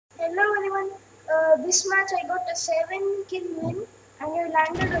Hello everyone. This match I got a 7 kill win and I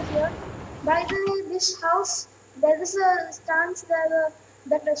landed here. By the way, this house there is a stance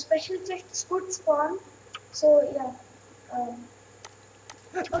that a special chest could spawn. So yeah. Um,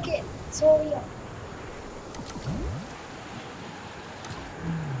 okay. So yeah.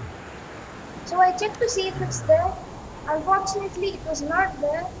 So I checked to see if it's there. Unfortunately, it was not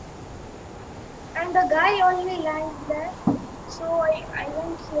there, and the guy only landed there. So I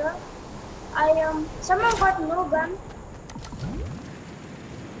went here. I somehow got no gun.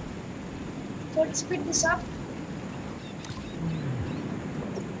 So let's speed this up.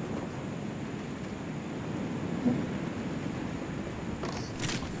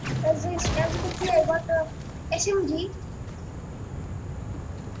 As you can see, I got a SMG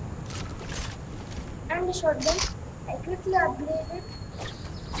and a shotgun. I quickly upgraded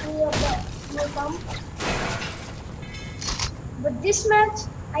to a pump. But this match,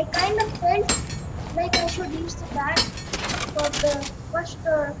 I kind of felt like I should use the bag for the first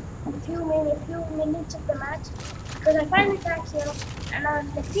few minutes of the match because I find the tag here and I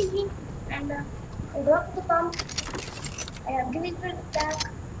was like thinking and I dropped the pump. I upgraded the tag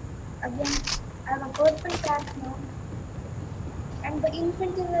again. I have a purple tag now. And the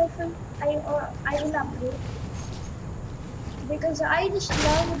infantry rifle I will upgrade because I just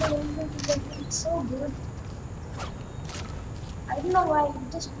love the infantry rifle. It's so good. I don't know why,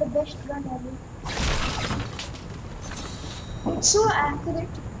 it's just the best gun ever. It's so accurate.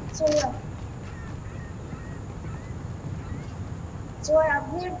 So yeah. So I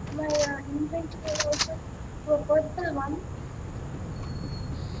upgrade my infantry also to a purple one.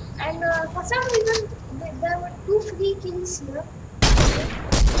 And for some reason there were 2 free kills here.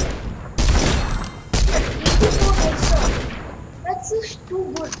 84 headshot. That's just too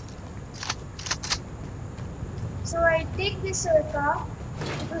good. So I take this car.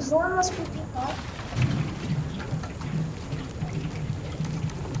 The zone was pretty far.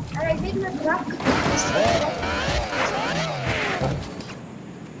 And I take the truck.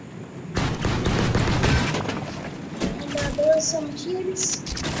 And there were some shields.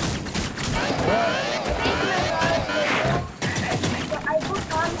 I take my car. I go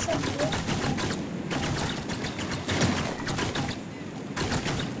farm somewhere.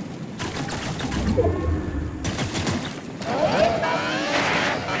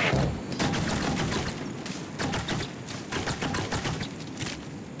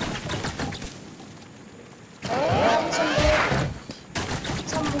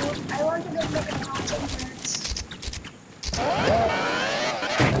 I want to get like 1,000 minutes.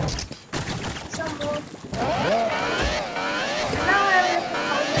 Some more. Now I have like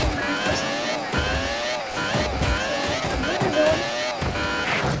 1,000 minutes.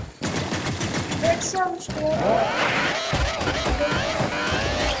 Get some store.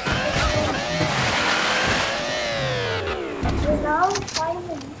 So now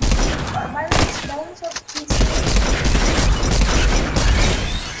finally, my balance of pieces.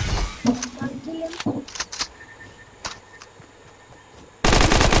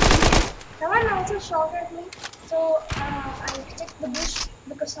 Someone also shot at me, so I checked the bush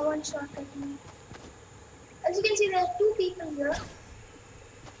because someone shot at me. As you can see, there are 2 people here.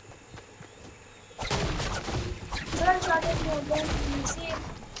 Someone shot at me again, you see it.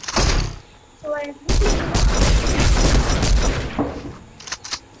 So I quickly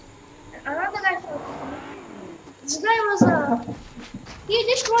another guy shot at me. This guy was he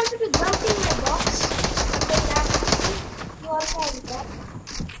just wanted to jump in my box. He also has a box.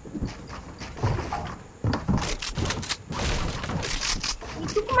 He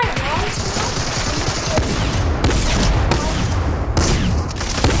took my walls,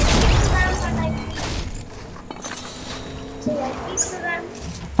 so I pieced them,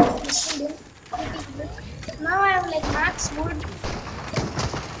 now I have like max wood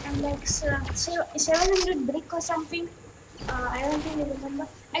and like 700 brick or something. I don't really remember.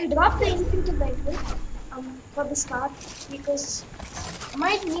 I dropped the infantry rifle for the start because I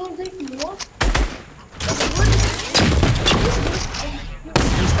might need it more.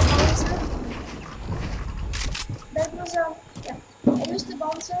 That was yeah. I used the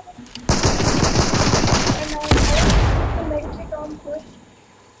bouncer and I put the medkit on first.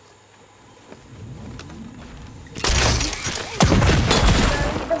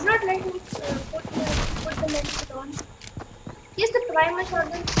 It does not let me put the medkit on. Here's the primer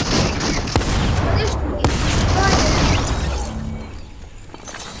shotgun.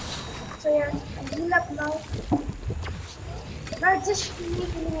 So yeah, I heal up now. Now it's just me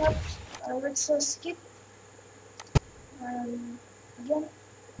healing up. Let's skip. Again.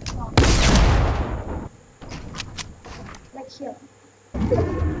 Like here.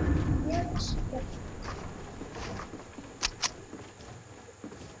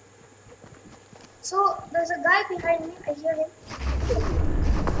 So there's a guy behind me. I hear him.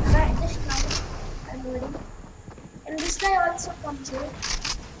 Right, just now. I'm loading. And this guy also comes here.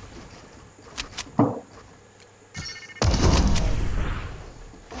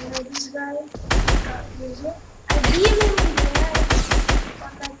 And this guy is here. I beam him in the air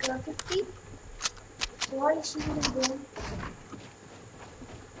for like 50. So all is shooting is going.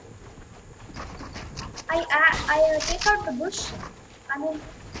 I take out the bush. I mean,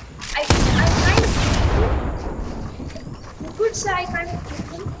 I kind of, you could say I kind of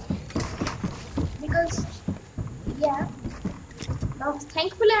killed him. Because, yeah. Now,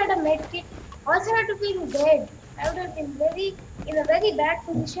 thankfully I had a med kit. Also, I had to be dead. I would have been in a very bad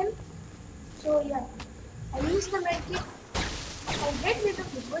position. So, yeah. I used the med kit. I get rid of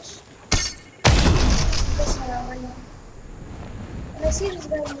the bush. Because, why not? And I see this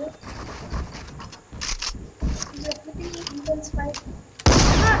guy here. He's a pretty intense fight. I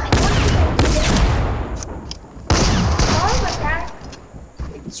want to get all attack.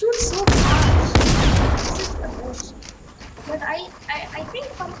 It shoots so fast. This is the best. But I think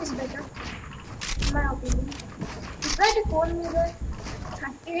pump is better, in my opinion. He tried to call me there.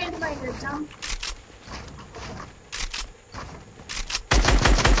 I failed my jump.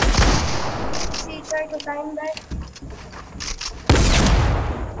 See, he tried to time that.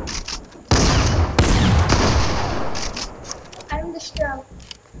 I'm just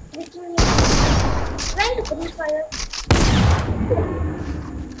literally trying to free fire.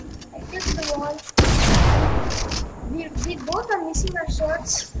 I hit the wall. We both are missing our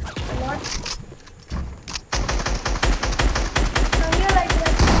shots a lot. So here I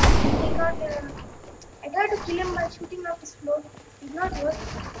tried to kill him by shooting off his floor. It did not work.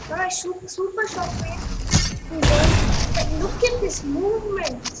 Now I shoot super shockwave. Like, look at this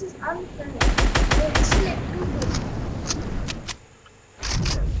movement. This is unfair. It's like too good.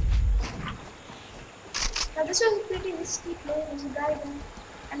 Now this was a pretty risky play. There's a guy there,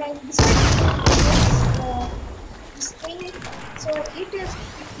 and I decided to this thing, so I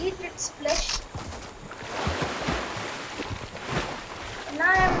eat its flesh. And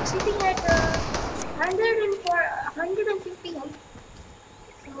now I'm sitting at 150 health.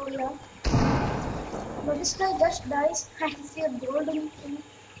 So yeah. But this guy just dies. I see a golden thing.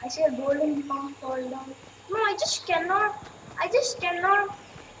 I see a golden pump fall down. No, I just cannot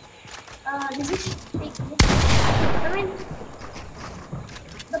resist taking it. I mean,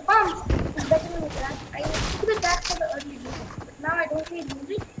 the pump is better than the track. I took the track for the early game, but now I don't really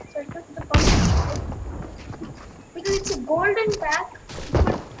use it, so I took the pump. Because it's a golden pack,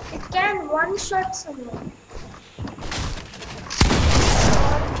 but it can one-shot someone.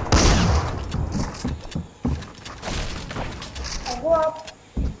 I go up.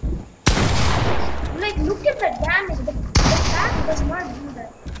 Like, look at the damage. The pack does not do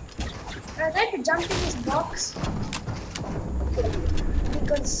that. I tried to jump in his box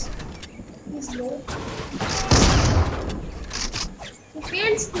because he's low. He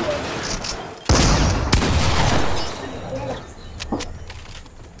fails the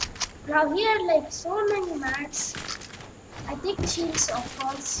Now he had like so many mats. I take the shields, of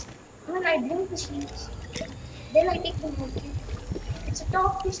course. When I drink the shields, then I take the multi. It's a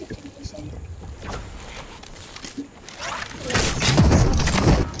top 2 situation.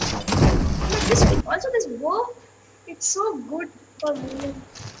 Also this bow, it's so good for me.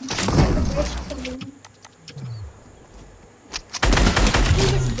 It's the best for me. See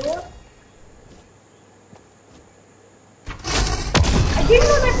this bow? I didn't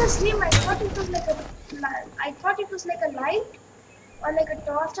know that was him. I thought it was like a light or like a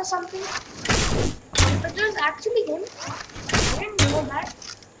torch or something. But it was actually him. I didn't know that.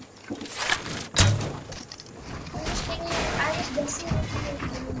 I was guessing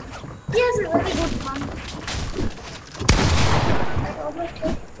he has a very good pump. I almost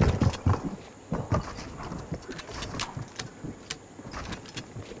hit.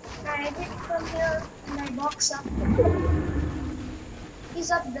 I hit from here and I box up. He's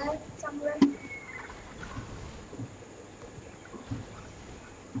up there somewhere.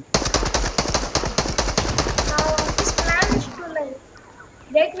 Now his plan is to like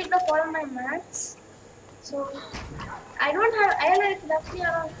get rid of all my mats. So I have like roughly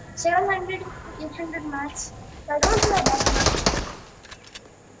around 700 800 mats. So I don't have that much.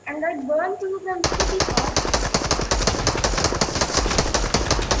 And I burn through them pretty fast.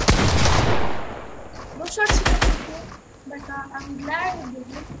 No shots but I'm glad I did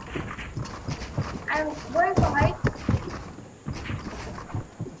it. I'm going for height.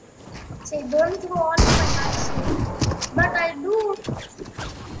 Say burn through all of my mats. But I do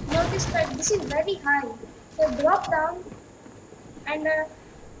notice that this is very high. So I drop down and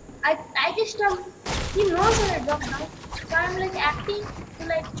I just he knows when I drop down, so I'm like acting to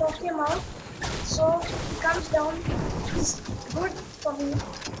like choke him out. So he comes down. He's good for me.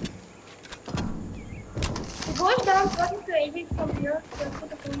 He goes down, trying to edit from here. So I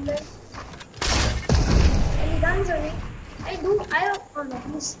put a phone there, and he runs away. I have, oh no,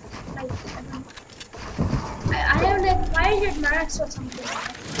 he's like, I have like 500 max or something like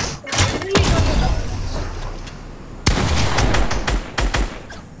that. So I really don't know about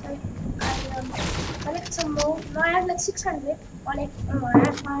I collect some more. Now I have like 600. Or like, oh, I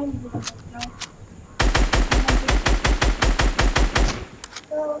have 500 now.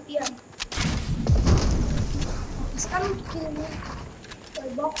 So yeah, he's coming to kill me. So I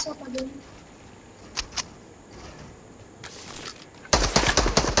box up again.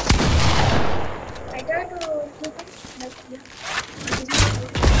 I try to hit it, but yeah, it is not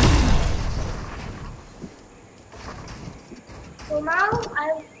good. So now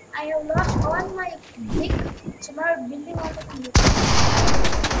I have lost all my brick, so now I'm building out of new.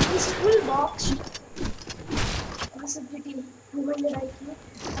 This full box. This is pretty 200 IQ.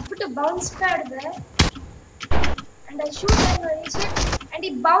 I put a bounce pad there, and I shoot and release it, and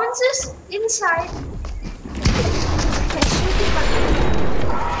it bounces inside. I shoot it again.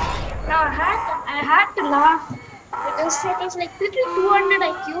 Now I had to laugh because it was like literally 200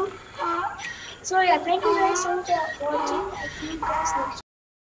 IQ. So yeah, thank you guys so much for watching. I'll see you guys next.